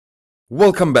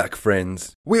Welcome back,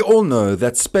 friends. We all know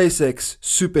that SpaceX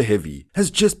Super Heavy has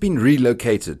just been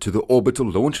relocated to the Orbital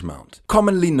Launch Mount,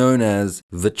 commonly known as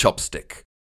the chopstick.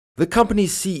 The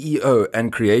company's CEO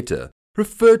and creator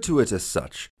referred to it as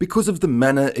such because of the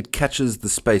manner it catches the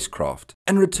spacecraft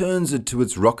and returns it to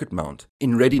its rocket mount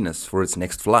in readiness for its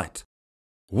next flight.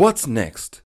 What's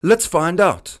next? Let's find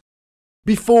out.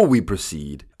 Before we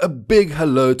proceed, a big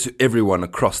hello to everyone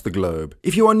across the globe.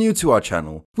 If you are new to our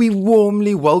channel, we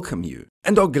warmly welcome you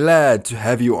and are glad to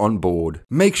have you on board.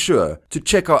 Make sure to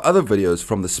check our other videos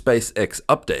from the SpaceX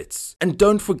updates, and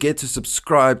don't forget to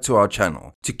subscribe to our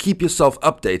channel to keep yourself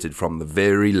updated from the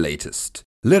very latest.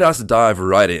 Let us dive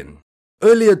right in.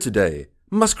 Earlier today,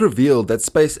 Musk revealed that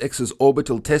SpaceX's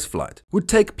orbital test flight would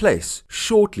take place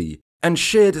shortly and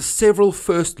shared several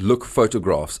first-look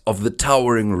photographs of the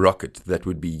towering rocket that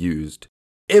would be used.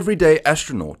 Everyday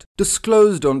Astronaut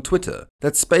disclosed on Twitter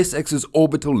that SpaceX's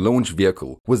orbital launch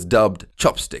vehicle was dubbed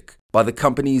Chopstick by the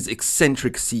company's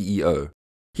eccentric CEO.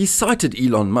 He cited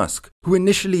Elon Musk, who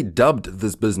initially dubbed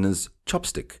this business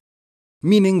Chopstick,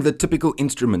 meaning the typical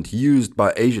instrument used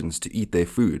by Asians to eat their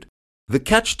food. The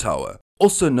catch tower,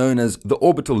 also known as the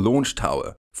Orbital Launch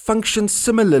Tower, functions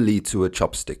similarly to a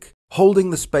chopstick, holding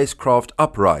the spacecraft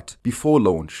upright before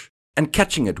launch and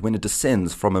catching it when it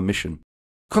descends from a mission.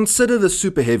 Consider the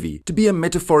Super Heavy to be a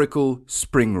metaphorical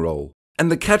spring roll, and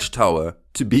the catch tower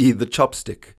to be the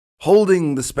chopstick,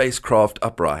 holding the spacecraft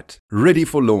upright, ready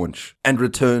for launch and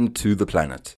return to the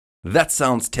planet. That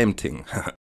sounds tempting.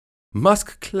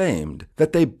 Musk claimed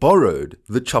that they borrowed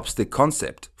the chopstick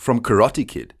concept from Karate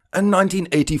Kid, a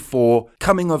 1984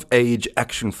 coming-of-age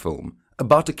action film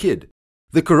about a kid.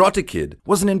 The Karate Kid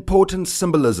was an important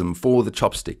symbolism for the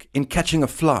chopstick in catching a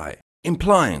fly,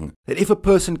 implying that if a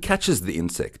person catches the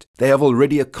insect, they have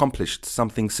already accomplished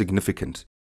something significant.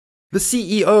 The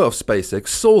CEO of SpaceX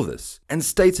saw this and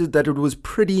stated that it was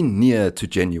pretty near to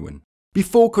genuine,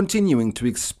 before continuing to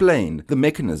explain the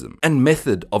mechanism and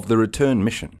method of the return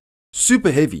mission.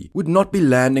 Super Heavy would not be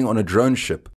landing on a drone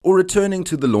ship or returning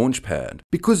to the launch pad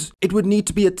because it would need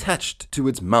to be attached to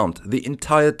its mount the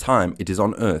entire time it is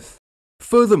on Earth.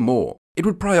 Furthermore, it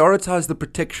would prioritize the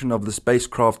protection of the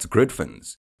spacecraft's grid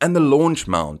fins and the launch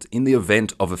mount in the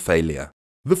event of a failure.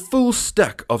 The full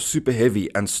stack of Super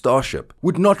Heavy and Starship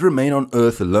would not remain on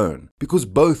Earth alone because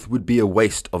both would be a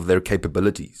waste of their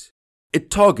capabilities.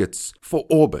 It targets for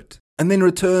orbit and then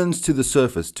returns to the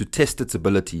surface to test its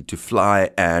ability to fly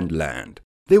and land.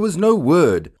 There was no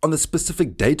word on the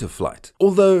specific date of flight,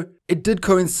 although it did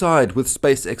coincide with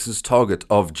SpaceX's target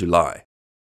of July.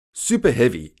 Super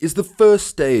Heavy is the first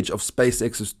stage of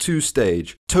SpaceX's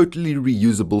two-stage, totally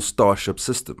reusable Starship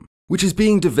system, which is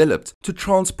being developed to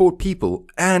transport people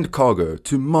and cargo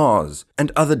to Mars and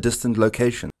other distant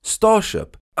locations.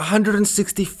 Starship, a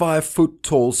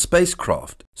 165-foot-tall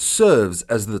spacecraft, serves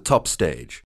as the top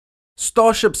stage.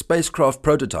 Starship spacecraft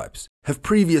prototypes have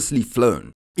previously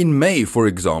flown. In May, for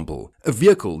example, a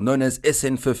vehicle known as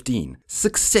SN-15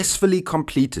 successfully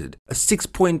completed a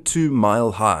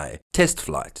 6.2-mile-high test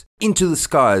flight into the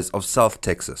skies of South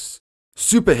Texas.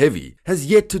 Super Heavy has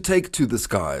yet to take to the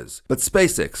skies, but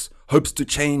SpaceX hopes to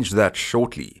change that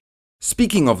shortly.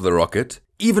 Speaking of the rocket,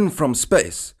 even from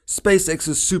space,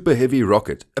 SpaceX's Super Heavy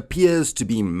rocket appears to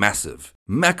be massive.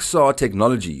 Maxar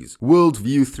Technologies'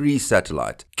 Worldview 3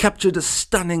 satellite captured a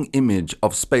stunning image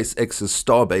of SpaceX's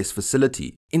Starbase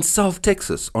facility in South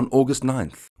Texas on August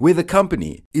 9th, where the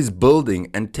company is building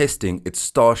and testing its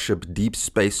Starship deep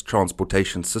space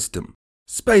transportation system.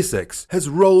 SpaceX has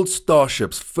rolled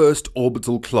Starship's first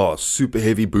orbital-class Super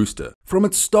Heavy booster from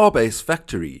its Starbase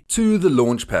factory to the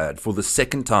launch pad for the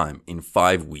second time in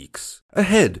 5 weeks,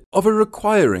 ahead of a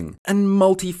requiring and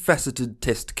multifaceted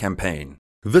test campaign.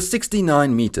 The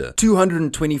 69-meter,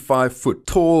 225-foot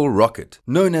tall rocket,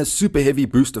 known as Super Heavy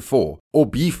Booster 4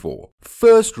 or B4,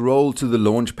 first rolled to the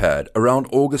launch pad around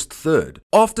August 3rd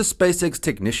after SpaceX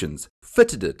technicians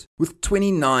fitted it with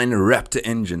 29 Raptor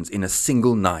engines in a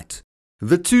single night.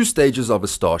 The two stages of a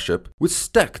Starship were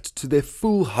stacked to their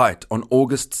full height on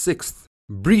August 6th,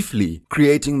 briefly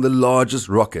creating the largest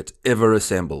rocket ever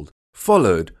assembled,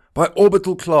 followed by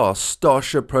orbital-class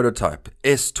Starship prototype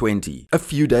S-20 a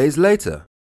few days later.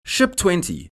 Ship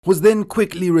 20 was then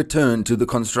quickly returned to the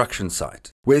construction site,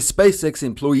 where SpaceX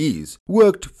employees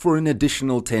worked for an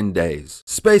additional 10 days.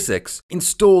 SpaceX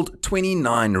installed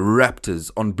 29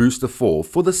 Raptors on Booster 4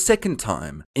 for the second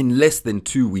time in less than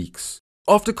 2 weeks.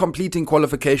 After completing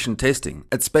qualification testing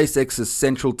at SpaceX's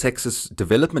Central Texas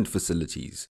development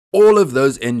facilities, all of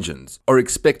those engines are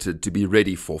expected to be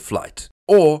ready for flight,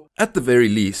 or, at the very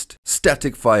least,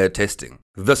 static fire testing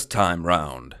this time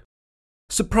round.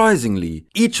 Surprisingly,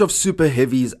 each of Super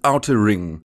Heavy's outer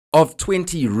ring of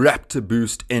 20 Raptor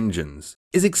boost engines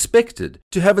is expected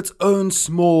to have its own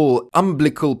small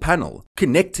umbilical panel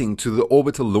connecting to the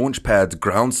orbital launch pad's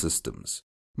ground systems.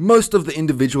 Most of the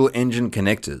individual engine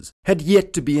connectors had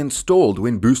yet to be installed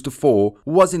when Booster 4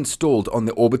 was installed on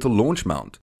the Orbital Launch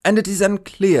Mount, and it is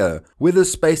unclear whether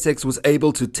SpaceX was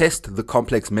able to test the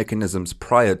complex mechanisms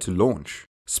prior to launch.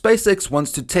 SpaceX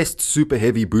wants to test Super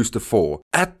Heavy Booster 4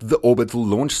 at the orbital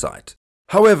launch site.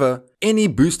 However, any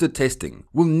booster testing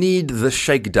will need the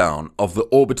shakedown of the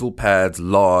orbital pad's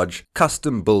large,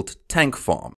 custom-built tank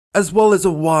farm, as well as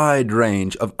a wide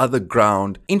range of other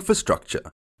ground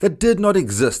infrastructure that did not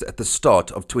exist at the start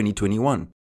of 2021.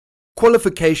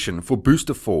 Qualification for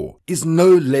Booster 4 is no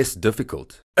less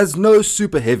difficult, as no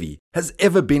Super Heavy has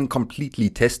ever been completely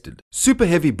tested. Super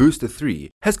Heavy Booster 3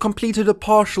 has completed a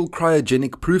partial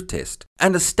cryogenic proof test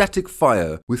and a static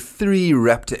fire with 3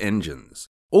 Raptor engines.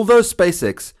 Although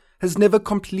SpaceX has never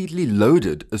completely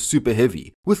loaded a Super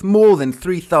Heavy with more than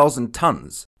 3,000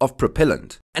 tons of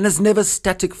propellant and has never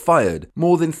static fired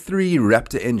more than 3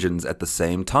 Raptor engines at the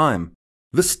same time.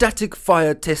 The static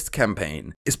fire test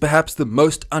campaign is perhaps the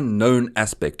most unknown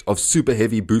aspect of Super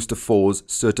Heavy Booster 4's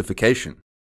certification.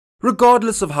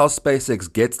 Regardless of how SpaceX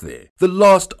gets there, the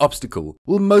last obstacle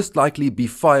will most likely be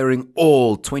firing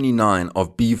all 29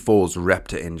 of B4's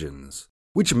Raptor engines,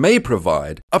 which may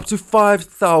provide up to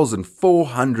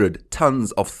 5,400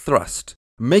 tons of thrust,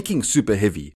 making Super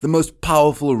Heavy the most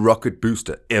powerful rocket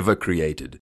booster ever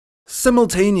created.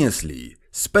 Simultaneously,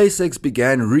 SpaceX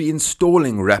began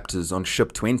reinstalling Raptors on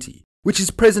Ship 20, which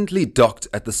is presently docked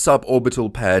at the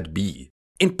suborbital pad B,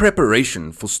 in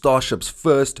preparation for Starship's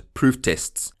first proof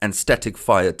tests and static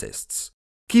fire tests.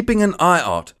 Keeping an eye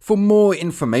out for more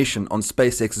information on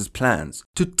SpaceX's plans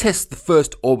to test the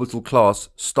first orbital class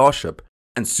Starship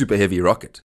and Super Heavy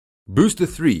rocket. Booster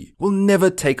 3 will never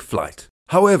take flight.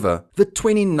 However, the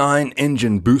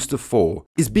 29-engine Booster 4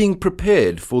 is being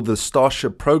prepared for the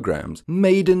Starship program's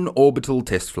maiden orbital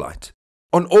test flight.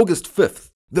 On August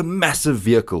 5th, the massive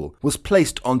vehicle was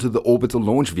placed onto the orbital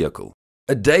launch vehicle.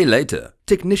 A day later,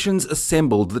 technicians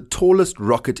assembled the tallest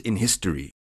rocket in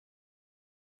history.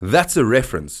 That's a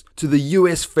reference to the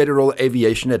US Federal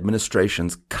Aviation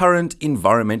Administration's current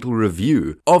environmental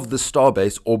review of the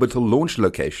Starbase orbital launch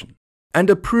location, and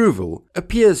approval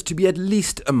appears to be at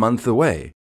least a month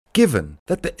away, given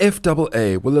that the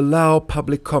FAA will allow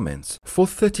public comments for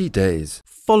 30 days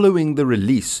following the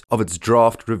release of its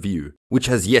draft review, which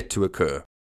has yet to occur.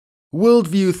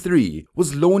 Worldview 3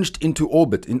 was launched into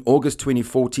orbit in August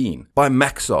 2014 by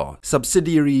Maxar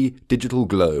subsidiary Digital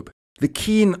Globe. The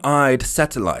keen-eyed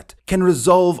satellite can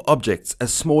resolve objects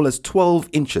as small as 12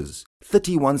 inches,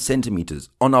 31 centimeters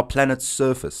on our planet's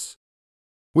surface.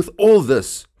 With all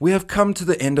this, we have come to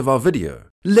the end of our video.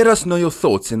 Let us know your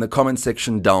thoughts in the comment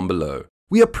section down below.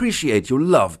 We appreciate your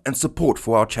love and support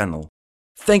for our channel.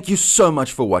 Thank you so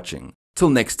much for watching. Till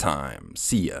next time,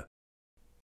 see ya.